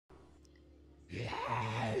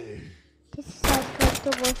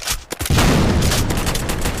indestructible.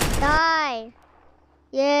 Die!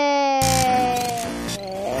 Yay!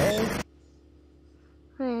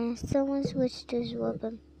 Someone switched his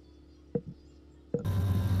weapon.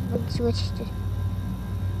 Switched it.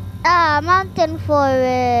 Mountain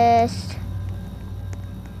forest.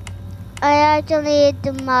 I actually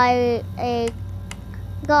need my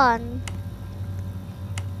gun.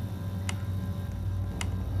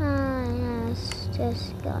 Yes,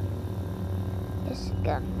 this gun. This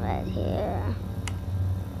gun right here.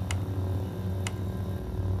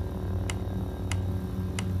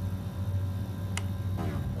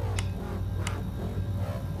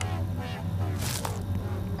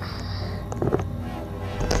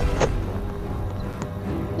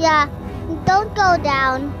 Yeah, don't go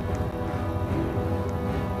down.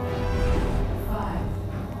 5,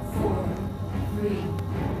 4, 3,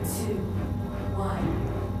 2, 1.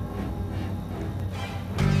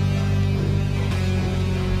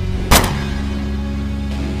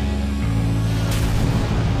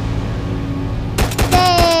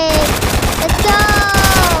 Let's go!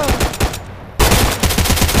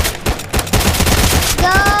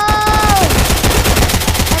 Go!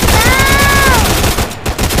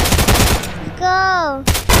 Go!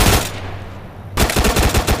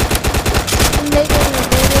 I'm making a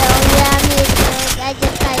video. Yeah, I'm making it. I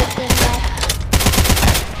just typed in that.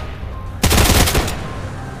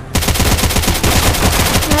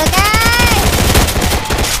 Okay!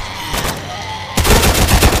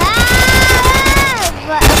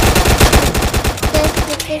 But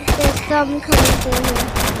there's some coming through here.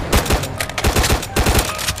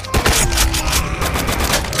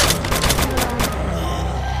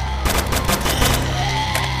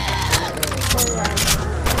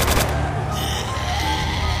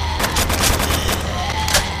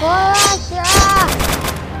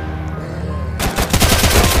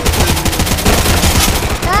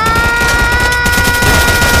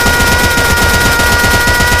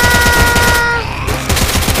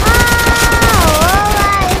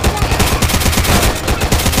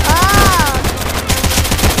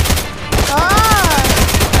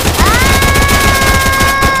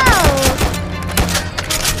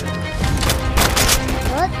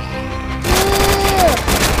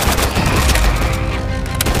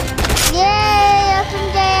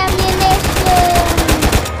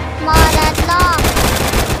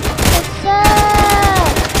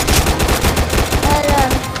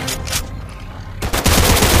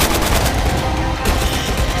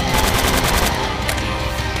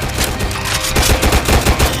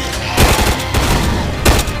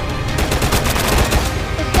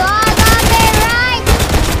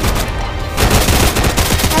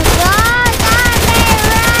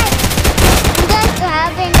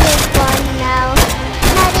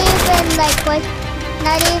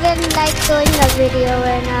 Not even like doing a video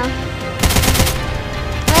right now.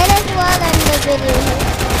 Might as well end the video here.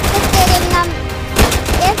 Just kidding.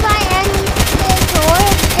 If I end this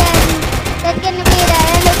horse, then that's gonna be the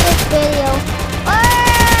end of this video. Or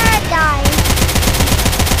die.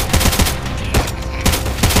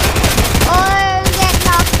 Or get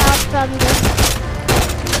knocked out from this.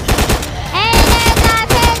 Hey, there's our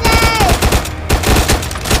finish!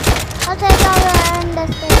 I'll take over and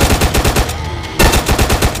this thing.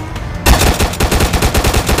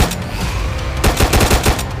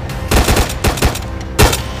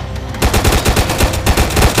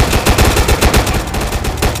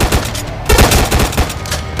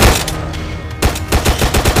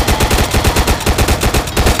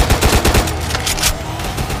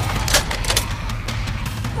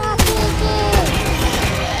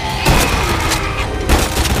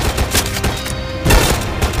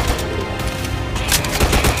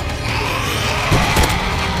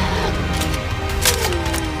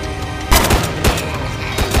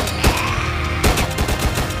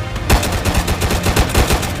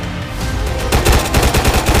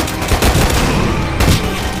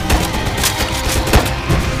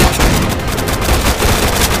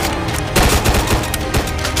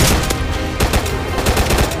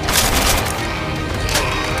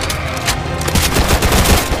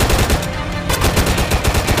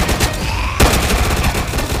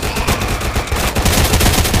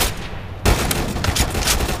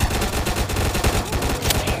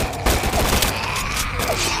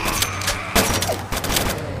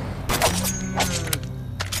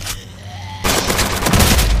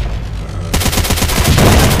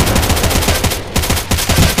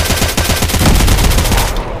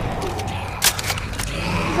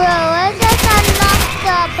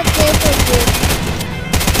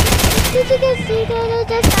 Did you guys see that? I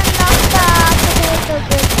just unlocked the potato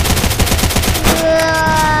bit.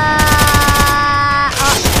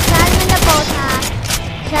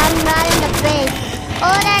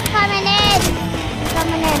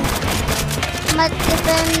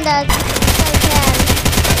 that I can.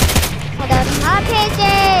 Hold on.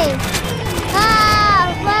 RPGs!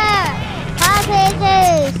 Where?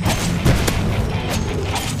 RPGs!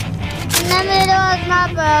 Let me do a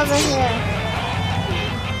sniper over here.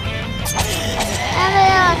 Let me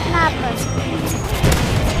do a sniper.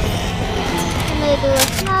 Let me do a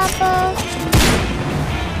sniper.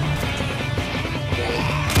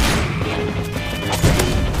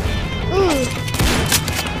 Ooh.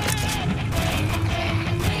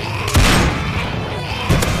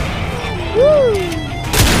 Woo.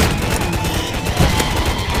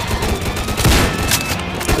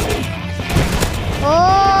 Oh.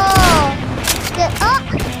 Oh.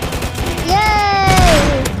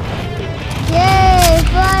 Yay. Yay.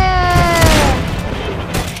 Fire.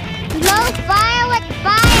 Blow fire with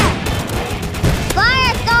fire.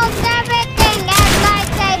 Fire solves everything as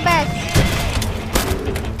lightsabers.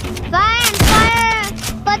 Fire and fire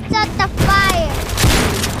puts out the fire.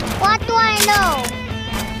 What do I know?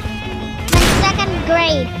 I'm in second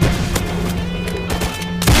grade.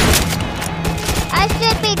 I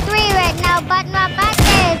should be 3 right now, but my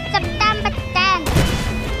birthday is September 10th.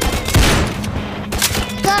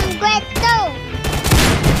 So I'm grade 2.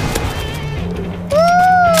 Woo!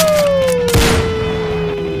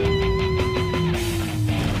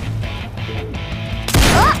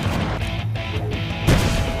 Oh!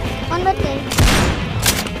 One more thing.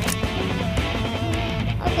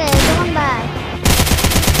 Okay, going back.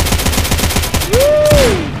 Woo!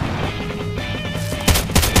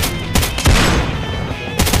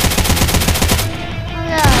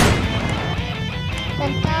 Alright.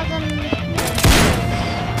 10,000.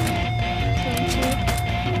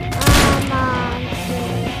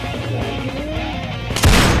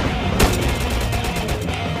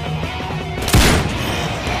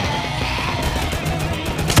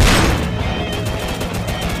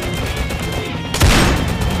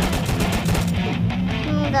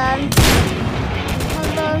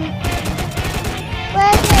 Hold on.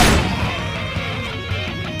 Where is it?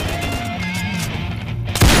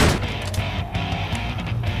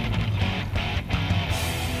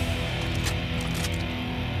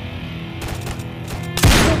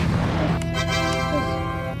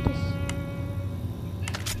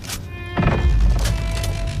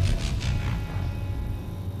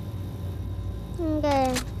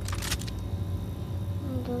 Okay.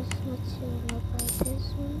 Let's see about this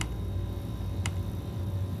one.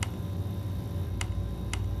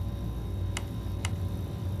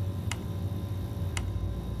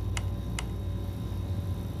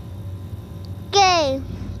 Okay,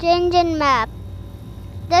 changing map.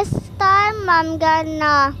 This time I'm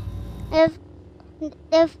gonna,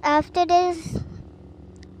 if after this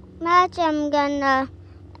match I'm gonna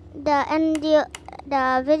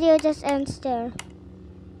the video just ends there.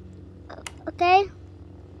 Okay?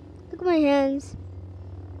 Look at my hands.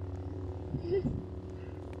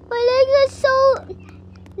 My legs are so,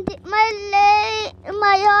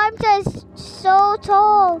 my arms are so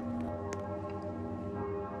tall.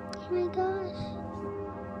 Oh my gosh.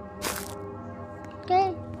 Okay.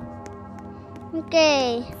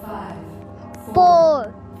 Okay. 5,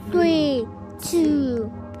 4, 3,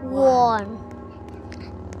 2, 1.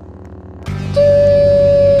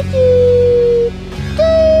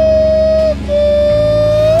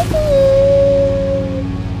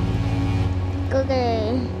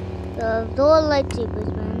 Okay. Those lightsabers,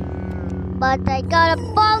 man. But I got a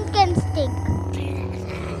pumpkin stick.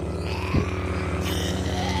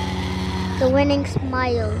 The winning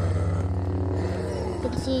smile. You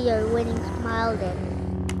can see your winning smile then,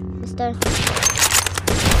 mister.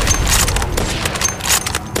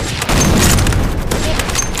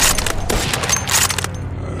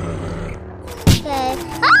 Okay.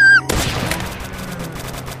 Ah!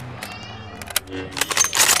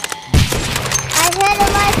 I hit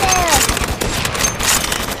him right there.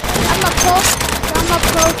 I'm a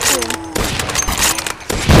pro team.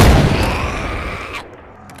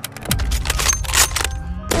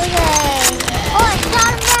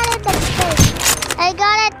 I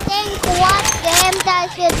gotta think what games I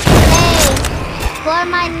should play for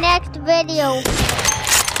my next video.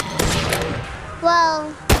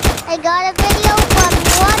 Well, I got a video, but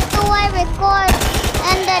what do I record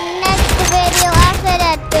in the next video after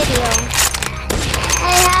that video?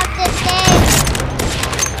 I have to think.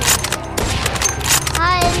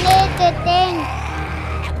 I need to think.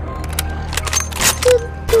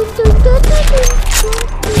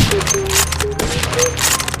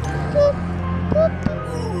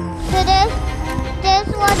 So this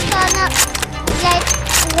was gonna, like,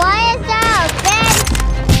 why is there a bench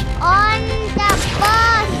on the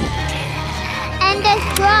bus? And this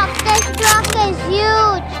truck is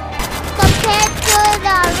huge.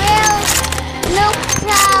 a real noob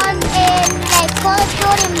town in like Call of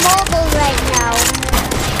Duty Mobile right now.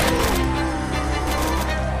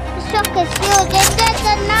 The truck is huge, and there's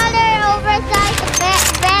another oversized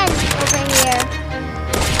bench over here.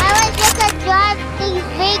 I wish you could drive these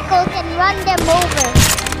vehicles and run them over.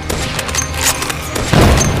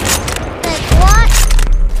 Like what?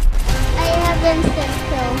 I have instant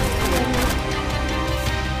kill.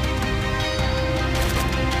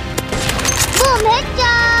 Boom,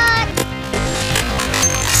 headshot!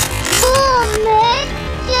 Boom,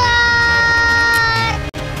 headshot!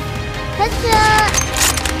 Headshot!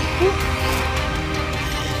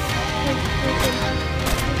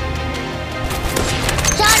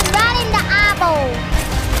 Shot right in the eyeball!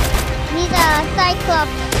 He's a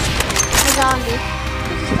Cyclops zombie.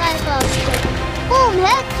 He's a Cyclops. Boom,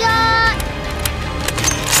 headshot!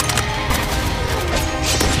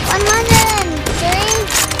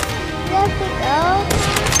 103. Let's go.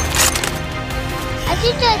 I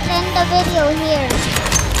should just end the video here.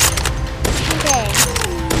 Okay.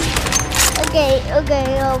 Okay.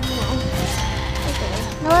 You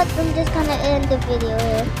know what? I'm just gonna end the video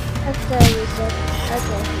here. After I reset.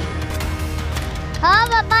 Okay. Oh,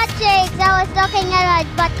 my butt cheeks! I was looking at my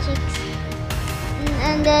butt cheeks.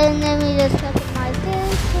 And then let me just look at my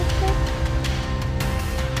face.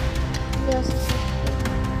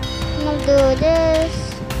 I'm gonna do this.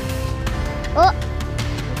 Oh!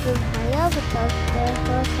 Move my avatar there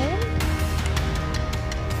for a second.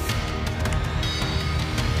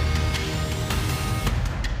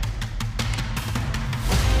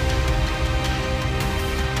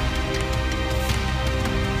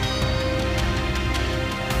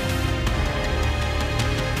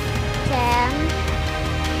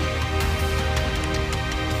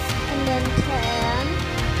 And then 10.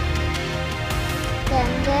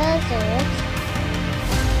 Then desert.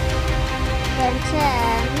 Then 10.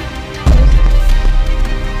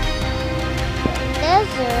 Then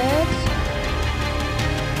desert.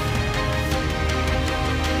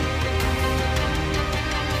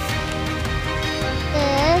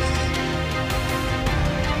 This.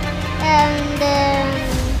 And then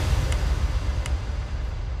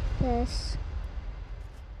this.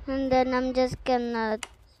 And then I'm just gonna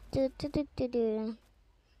do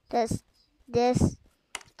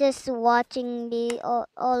this watching the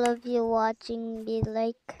all of you watching the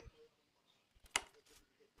like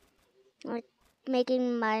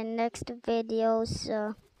making my next videos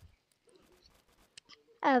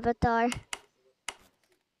avatar.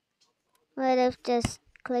 But if just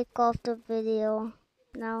click off the video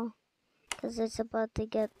now because it's about to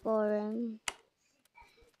get boring.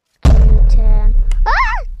 10.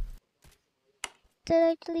 Ah!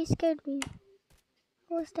 That actually scared me.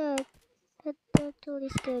 What was that? That actually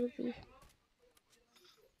scared me.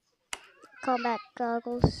 Combat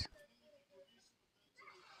goggles.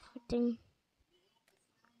 I think.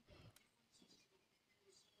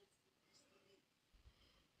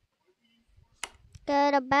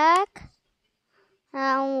 Get a back.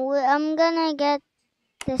 I'm gonna get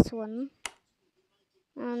this one.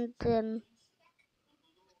 And then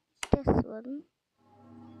this one.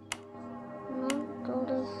 No, do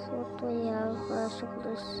this. What do we have? Flash of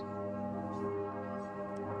this.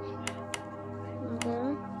 Okay.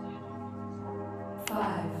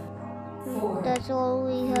 5, 4. That's all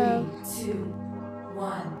we have. 3, 2,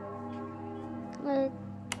 1. Wait.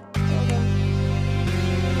 Hold on.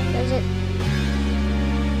 That's it.